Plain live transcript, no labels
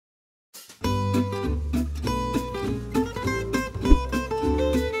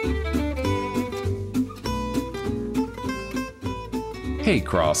Hey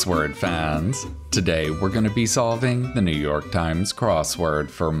crossword fans! Today we're going to be solving the New York Times crossword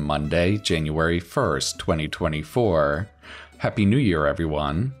for Monday, January 1st, 2024. Happy New Year,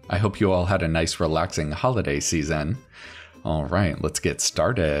 everyone! I hope you all had a nice relaxing holiday season. Alright, let's get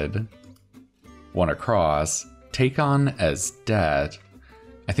started. One across, take on as debt.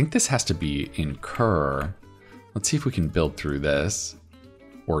 I think this has to be incur. Let's see if we can build through this.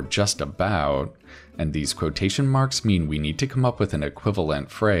 Or just about. And these quotation marks mean we need to come up with an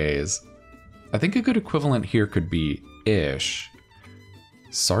equivalent phrase. I think a good equivalent here could be ish,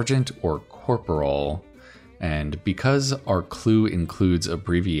 sergeant or corporal, and because our clue includes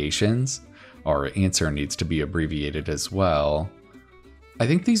abbreviations, our answer needs to be abbreviated as well. I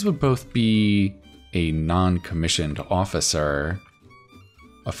think these would both be a non-commissioned officer,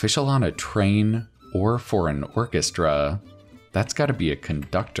 official on a train, or for an orchestra. That's got to be a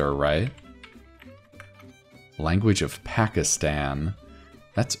conductor, right? Language of Pakistan.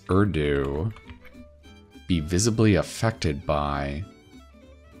 That's Urdu. Be visibly affected by.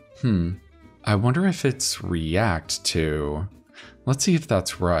 I wonder if it's react to. Let's see if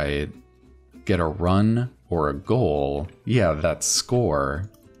that's right. Get a run or a goal. Yeah, that's score.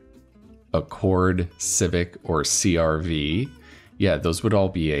 Accord, Civic, or CRV. Yeah, those would all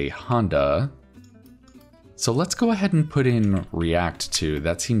be a Honda. So let's go ahead and put in react to.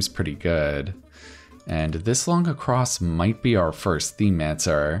 That seems pretty good. And this long across might be our first theme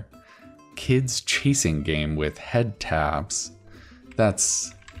answer. Kids chasing game with head taps.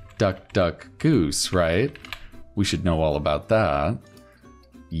 That's duck, duck, goose, right? We should know all about that.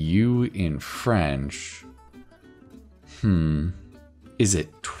 You in French. Is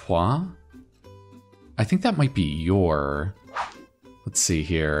it toi? I think that might be your. Let's see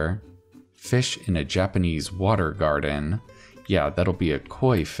here. Fish in a Japanese water garden. Yeah, that'll be a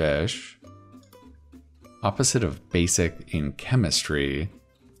koi fish. Opposite of basic in chemistry.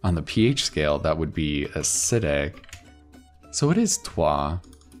 On the pH scale, that would be acidic. So it is toi.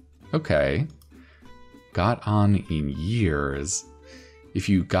 Okay. Got on in years. If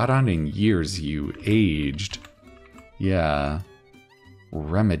you got on in years, you aged. Yeah.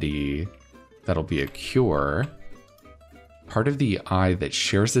 Remedy. That'll be a cure. Part of the eye that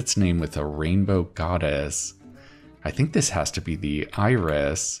shares its name with a rainbow goddess. I think this has to be the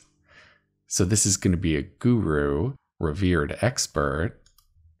iris. So this is going to be a guru, revered expert.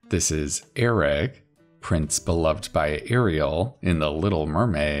 This is Eric, prince beloved by Ariel in The Little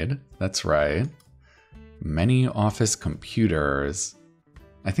Mermaid. That's right. Many office computers.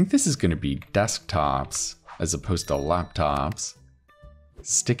 I think this is going to be desktops as opposed to laptops.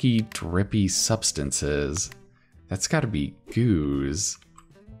 Sticky, drippy substances. That's got to be goos.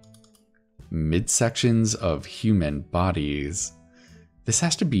 Midsections of human bodies. This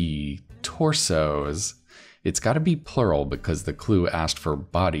has to be torsos. It's got to be plural because the clue asked for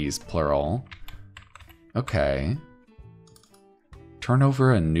bodies plural. Okay. Turn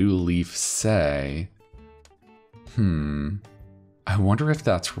over a new leaf, say. I wonder if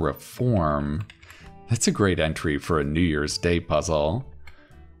that's reform. That's a great entry for a New Year's Day puzzle.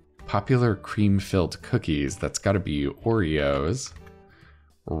 Popular cream-filled cookies. That's got to be Oreos.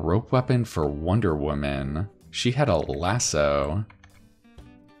 Rope weapon for Wonder Woman. She had a lasso.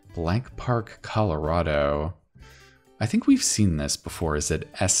 Blank Park, Colorado. I think we've seen this before. Is it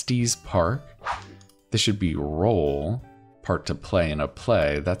Estes Park? This should be roll. Part to play in a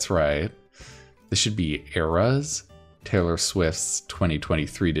play. That's right. This should be Eras. Taylor Swift's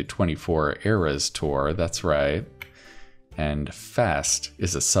 2023 to 24 Eras tour. That's right. And fest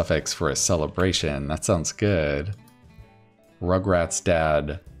is a suffix for a celebration. That sounds good. Rugrats'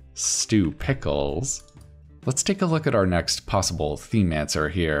 dad, Stu Pickles. Let's take a look at our next possible theme answer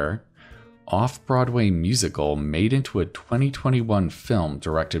here. Off-Broadway musical made into a 2021 film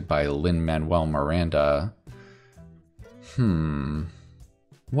directed by Lin-Manuel Miranda.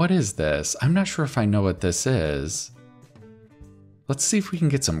 What is this? I'm not sure if I know what this is. Let's see if we can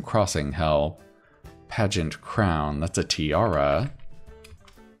get some crossing help. Pageant crown, that's a tiara.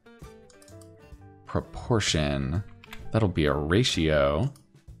 Proportion, that'll be a ratio.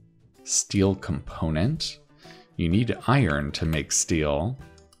 Steel component. You need iron to make steel.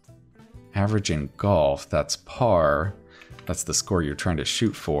 Average in golf, that's par. That's the score you're trying to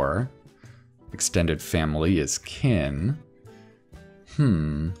shoot for. Extended family is kin.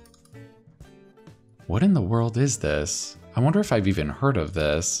 What in the world is this? I wonder if I've even heard of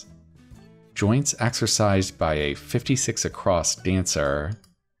this. Joints exercised by a 56 across dancer.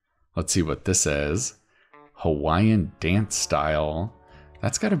 Let's see what this is. Hawaiian dance style.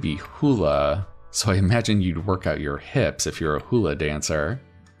 That's gotta be hula. So I imagine you'd work out your hips if you're a hula dancer.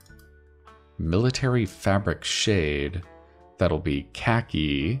 Military fabric shade. That'll be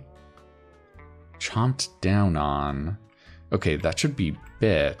khaki. Chomped down on. Okay, that should be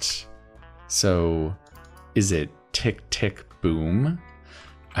bit. So, is it tick tick boom?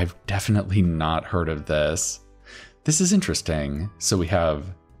 I've definitely not heard of this. This is interesting. So we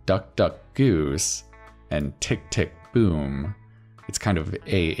have duck duck goose and tick tick boom. It's kind of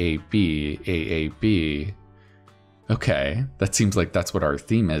AAB, AAB. Okay, that seems like that's what our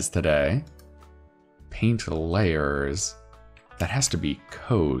theme is today. Paint layers. That has to be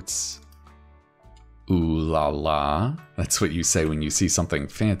coats. Ooh la la. That's what you say when you see something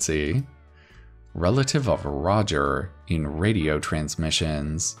fancy. Relative of Roger in radio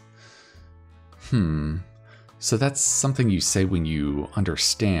transmissions. So that's something you say when you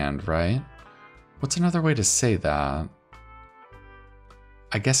understand, right? What's another way to say that?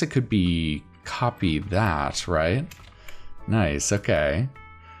 I guess it could be copy that, right? Nice, okay.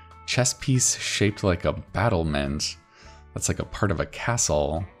 Chess piece shaped like a battlement. That's like a part of a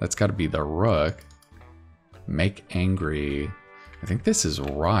castle. That's gotta be the rook. Make angry. I think this is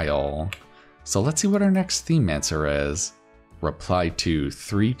rile. So let's see what our next theme answer is. Reply to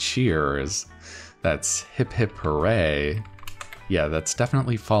 3 cheers. That's hip hip hooray. Yeah, that's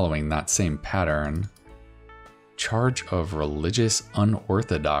definitely following that same pattern. Charge of religious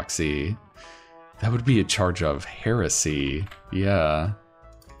unorthodoxy. That would be a charge of heresy. Yeah.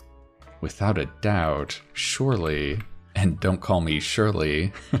 Without a doubt, surely. And don't call me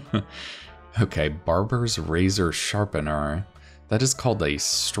Shirley. Okay, barber's razor sharpener. That is called a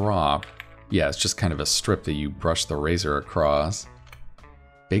strop. Yeah, it's just kind of a strip that you brush the razor across.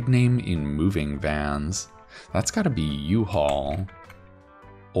 Big name in moving vans. That's gotta be U-Haul.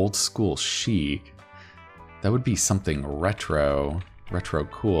 Old school chic. That would be something retro. Retro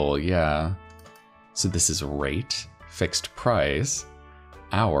cool, yeah. So this is rate, fixed price,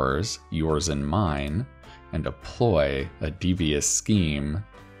 hours, yours and mine, and a ploy, a devious scheme.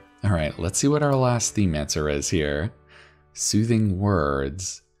 All right, let's see what our last theme answer is here. Soothing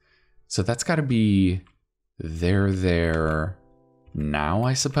words. So that's got to be there, now,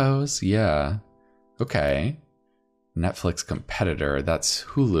 I suppose? Yeah. Okay. Netflix competitor, that's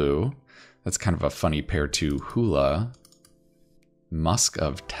Hulu. That's kind of a funny pair to hula. Musk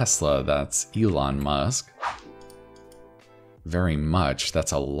of Tesla, that's Elon Musk. Very much,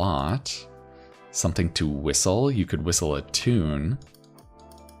 that's a lot. Something to whistle, you could whistle a tune.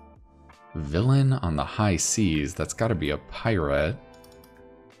 Villain on the high seas, that's gotta be a pirate.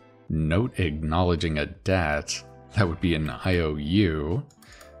 Note acknowledging a debt, that would be an IOU.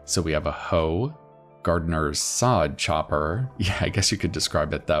 So we have a hoe, gardener's sod chopper. Yeah, I guess you could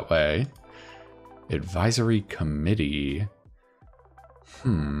describe it that way. Advisory committee.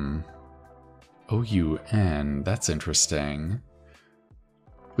 OUN, that's interesting.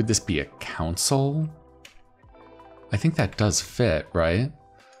 Would this be a council? I think that does fit, right?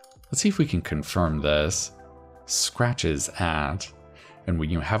 Let's see if we can confirm this. Scratches at. And when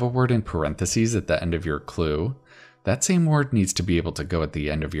you have a word in parentheses at the end of your clue, that same word needs to be able to go at the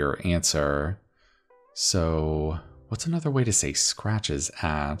end of your answer. So, what's another way to say scratches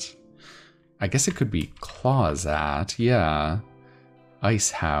at? I guess it could be claws at, yeah. Ice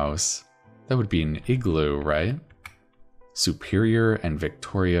house. That would be an igloo, right? Superior and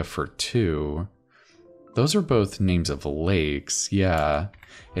Victoria for 2. Those are both names of lakes, yeah.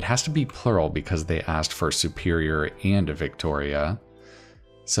 It has to be plural because they asked for Superior and Victoria.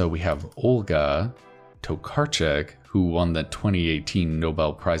 So we have Olga Tokarczuk, who won the 2018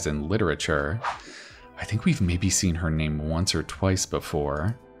 Nobel Prize in Literature. I think we've maybe seen her name once or twice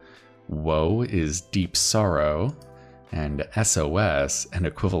before. Woe is deep sorrow, and SOS, an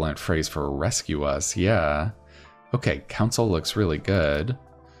equivalent phrase for rescue us, yeah. Okay, council looks really good.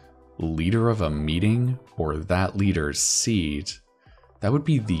 Leader of a meeting, or that leader's seat. That would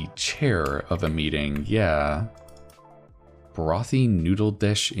be the chair of a meeting, yeah. Brothy noodle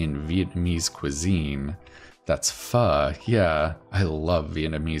dish in Vietnamese cuisine. That's pho, yeah, I love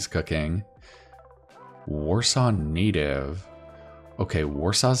Vietnamese cooking. Warsaw native. Okay,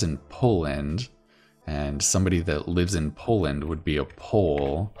 Warsaw's in Poland, and somebody that lives in Poland would be a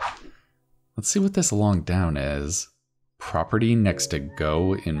Pole. Let's see what this long down is. Property next to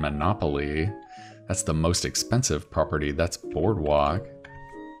Go in Monopoly. That's the most expensive property, that's Boardwalk.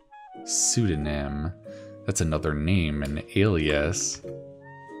 Pseudonym. That's another name, an alias.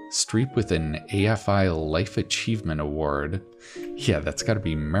 Streep with an AFI Life Achievement Award. Yeah, that's gotta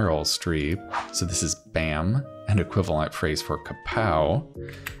be Meryl Streep. So this is BAM, an equivalent phrase for kapow.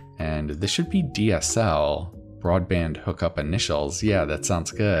 And this should be DSL, broadband hookup initials. Yeah, that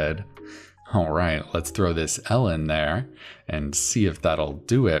sounds good. All right, let's throw this L in there and see if that'll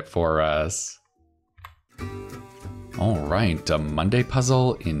do it for us. Alright, a Monday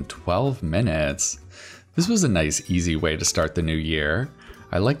puzzle in 12 minutes. This was a nice, easy way to start the new year.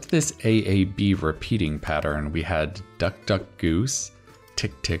 I liked this AAB repeating pattern. We had duck, duck, goose,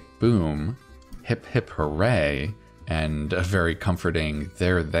 tick, tick, boom, hip, hip, hooray, and a very comforting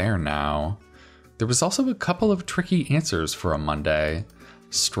they're there now. There was also a couple of tricky answers for a Monday.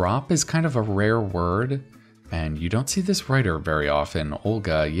 Strop is kind of a rare word, and you don't see this writer very often.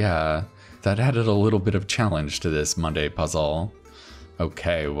 Olga, yeah. That added a little bit of challenge to this Monday puzzle.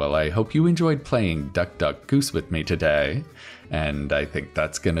 Okay, well, I hope you enjoyed playing Duck Duck Goose with me today, and I think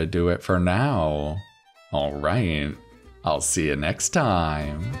that's gonna do it for now. Alright, I'll see you next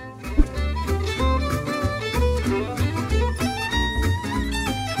time.